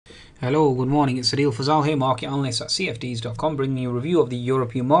Hello, good morning. It's Adil Fazal here, market analyst at CFDs.com, bringing you a review of the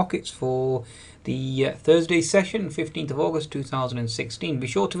European markets for the Thursday session, 15th of August 2016. Be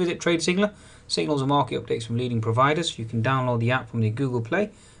sure to visit Trade Signaler, signals and market updates from leading providers. You can download the app from the Google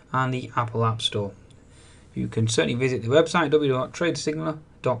Play and the Apple App Store. You can certainly visit the website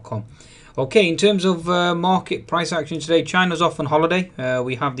www.tradesignaler.com. Okay, in terms of market price action today, China's off on holiday.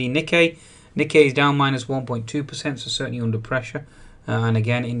 We have the Nikkei. Nikkei is down minus 1.2%, so certainly under pressure. And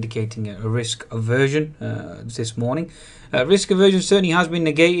again indicating a risk aversion this morning. Risk aversion certainly has been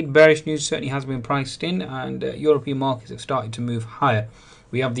negated, bearish news certainly has been priced in, and European markets have started to move higher.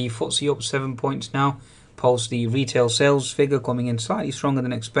 We have the FTSE up 7 points now, post the retail sales figure coming in slightly stronger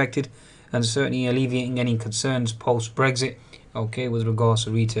than expected, and certainly alleviating any concerns post Brexit, okay, with regards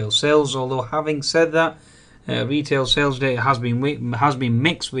to retail sales. Although having said that, retail sales data has been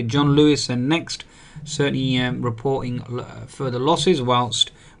mixed, with John Lewis and Next certainly reporting further losses,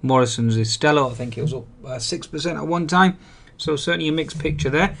 whilst Morrison's is stellar. I think it was up 6% at one time, so certainly a mixed picture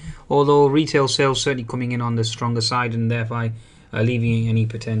there, although retail sales certainly coming in on the stronger side and thereby alleviating any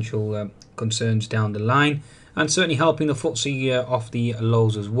potential concerns down the line, and certainly helping the FTSE off the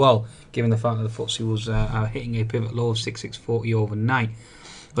lows as well, given the fact that the FTSE was hitting a pivot low of 6640 overnight.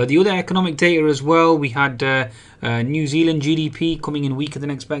 But the other economic data as well, we had New Zealand GDP coming in weaker than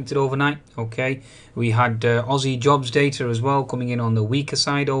expected overnight. Okay, we had Aussie jobs data as well coming in on the weaker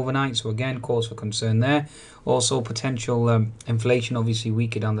side overnight, so again cause for concern there. Also potential inflation obviously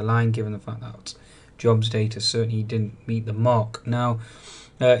weaker down the line, given the fact that jobs data certainly didn't meet the mark. Now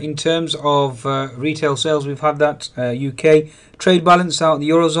in terms of retail sales, we've had that UK trade balance out the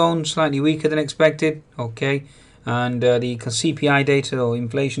Eurozone slightly weaker than expected. Okay, and the CPI data or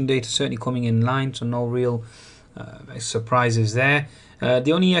inflation data certainly coming in line, so no real surprises there.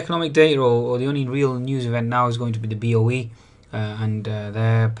 The only economic data or the only real news event now is going to be the BOE and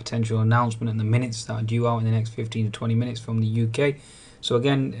their potential announcement and the minutes that are due out in the next 15 to 20 minutes from the UK. So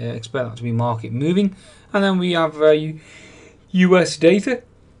again, expect that to be market moving. And then we have US data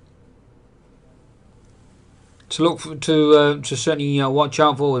to look for, to certainly watch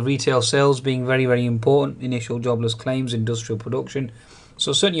out for, with retail sales being very, very important. Initial jobless claims, industrial production.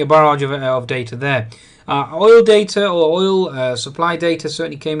 So certainly a barrage of data there. Oil data or oil supply data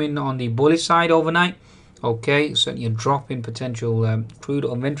certainly came in on the bullish side overnight. Okay, certainly a drop in potential crude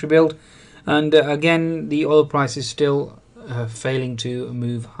inventory build. And again, the oil price is still failing to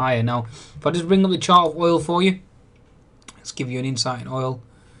move higher. Now, if I just bring up the chart of oil for you, let's give you an insight in oil.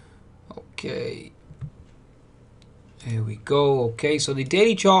 Okay. Here we go. Okay, so the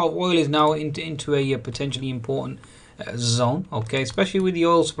daily chart of oil is now into a potentially important zone. Okay, especially with the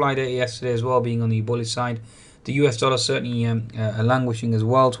oil supply data yesterday as well being on the bullish side. The US dollar certainly languishing as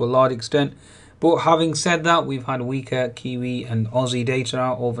well to a large extent. But having said that, we've had weaker Kiwi and Aussie data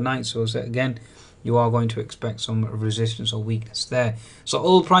out overnight. So again, you are going to expect some resistance or weakness there. So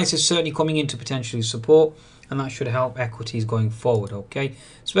oil prices certainly coming into potentially support, and that should help equities going forward, okay?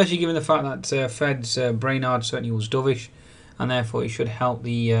 Especially given the fact that Fed's Brainard certainly was dovish, and therefore it should help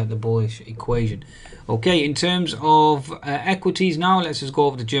the bullish equation. Okay, in terms of equities now, let's just go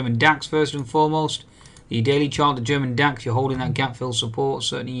over the German DAX first and foremost. The daily chart, the German DAX, you're holding that gap fill support,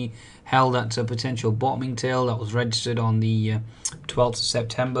 certainly held that potential bottoming tail that was registered on the 12th of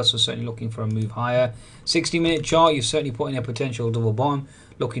September, so certainly looking for a move higher. 60-minute chart, you're certainly putting a potential double bottom,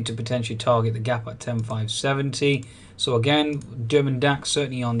 looking to potentially target the gap at 10,570. So again, German DAX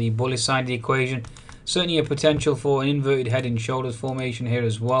certainly on the bullish side of the equation. Certainly a potential for an inverted head and shoulders formation here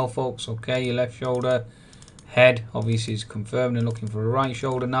as well, folks. Okay, your left shoulder head obviously is confirmed, and looking for a right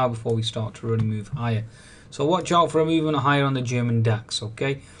shoulder now before we start to really move higher. So watch out for a movement higher on the German DAX,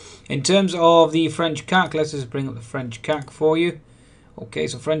 okay? In terms of the French CAC, let's just bring up the French CAC for you. Okay,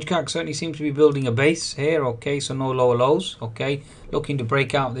 so French CAC certainly seems to be building a base here, okay, so no lower lows, okay, looking to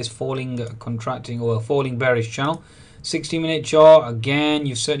break out this falling, contracting or falling bearish channel. 60-minute chart, again,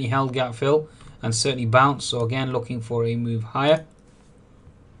 you've certainly held gap fill and certainly bounced, so again, looking for a move higher.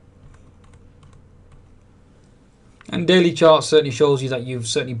 And daily chart certainly shows you that you've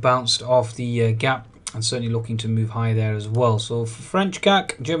certainly bounced off the gap and certainly looking to move higher there as well. So for French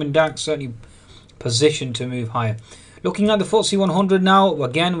CAC, German DAX certainly positioned to move higher. Looking at the FTSE 100 now,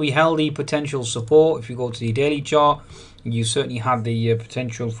 again, we held the potential support. If you go to the daily chart, you certainly had the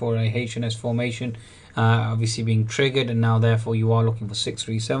potential for a H&S formation, obviously being triggered, and now therefore you are looking for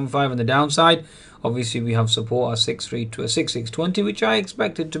 6375 on the downside. Obviously, we have support at 6620, which I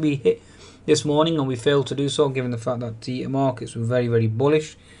expected to be hit this morning, and we failed to do so, given the fact that the markets were very, very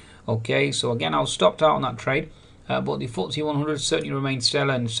bullish. Okay, so again, I was stopped out on that trade. But the FTSE 100 certainly remains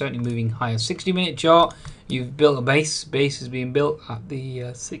stellar and certainly moving higher. 60-minute chart, you've built a base. Base is being built at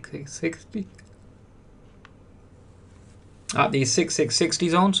the 6660. At the 6660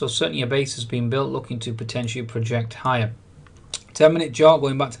 zone, so certainly a base has been built, looking to potentially project higher. 10-minute chart,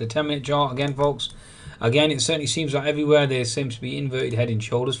 going back to the 10-minute chart again, folks. Again, it certainly seems like everywhere there seems to be inverted head and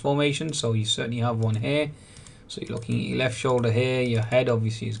shoulders formation. So you certainly have one here. So you're looking at your left shoulder here. Your head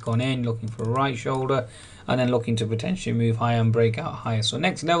obviously has gone in, looking for a right shoulder, and then looking to potentially move higher and break out higher. So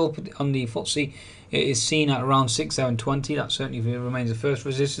next level on the FTSE, it is seen at around 6720. That certainly remains the first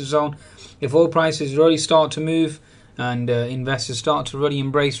resistance zone. If oil prices really start to move and investors start to really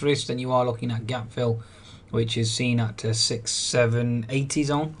embrace risk, then you are looking at gap fill, which is seen at 6780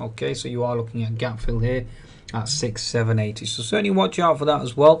 zone. Okay, so you are looking at gap fill here at 6780. So certainly watch out for that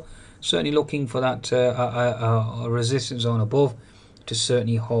as well. Certainly looking for that a resistance zone above to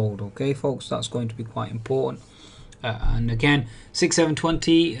certainly hold. Okay, folks, that's going to be quite important. And again,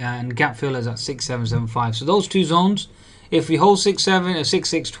 6720 and gap fill is at 6775. So those two zones, if we hold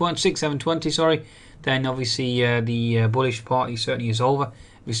 6720, sorry, then obviously the bullish party certainly is over.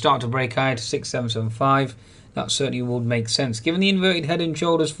 If we start to break higher to 6775, that certainly would make sense. Given the inverted head and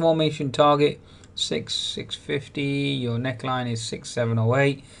shoulders formation target, 6650, your neckline is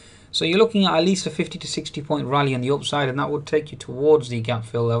 6708. So you're looking at least a 50 to 60 point rally on the upside, and that would take you towards the gap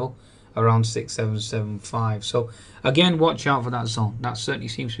fill level around 6775. So again, watch out for that zone. That certainly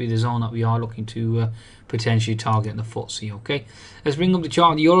seems to be the zone that we are looking to potentially target in the FTSE. Okay, let's bring up the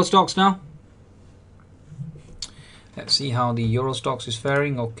chart of the Eurostoxx now. Let's see how the Eurostoxx is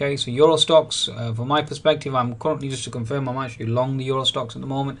faring. Okay, so Eurostoxx, from my perspective, I'm currently, just to confirm, I'm actually long the Eurostoxx at the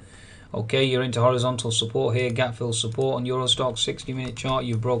moment. Okay, you're into horizontal support here, gap fill support on Eurostoxx 60-minute chart.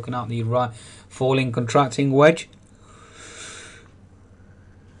 You've broken out the falling contracting wedge,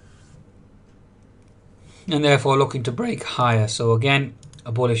 and therefore looking to break higher. So again,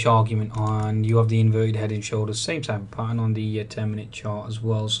 a bullish argument, and you have the inverted head and shoulders, same type of pattern on the 10-minute chart as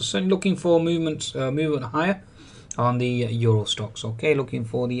well. So certainly looking for movement higher on the Eurostoxx. Okay, looking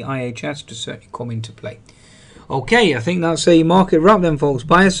for the IHS to certainly come into play. Okay, I think that's a market wrap then, folks.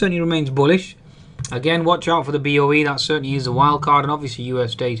 Bias certainly remains bullish. Again, watch out for the BOE. That certainly is a wild card, and obviously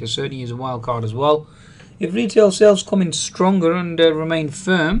US data certainly is a wild card as well. If retail sales come in stronger and remain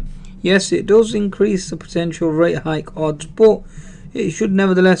firm, yes, it does increase the potential rate hike odds, but it should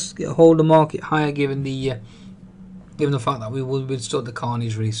nevertheless hold the market higher given the fact that we withstood the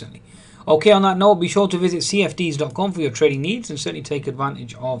carnage recently. Okay, on that note, be sure to visit cfds.com for your trading needs and certainly take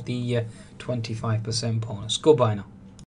advantage of the 25% bonus. Goodbye now.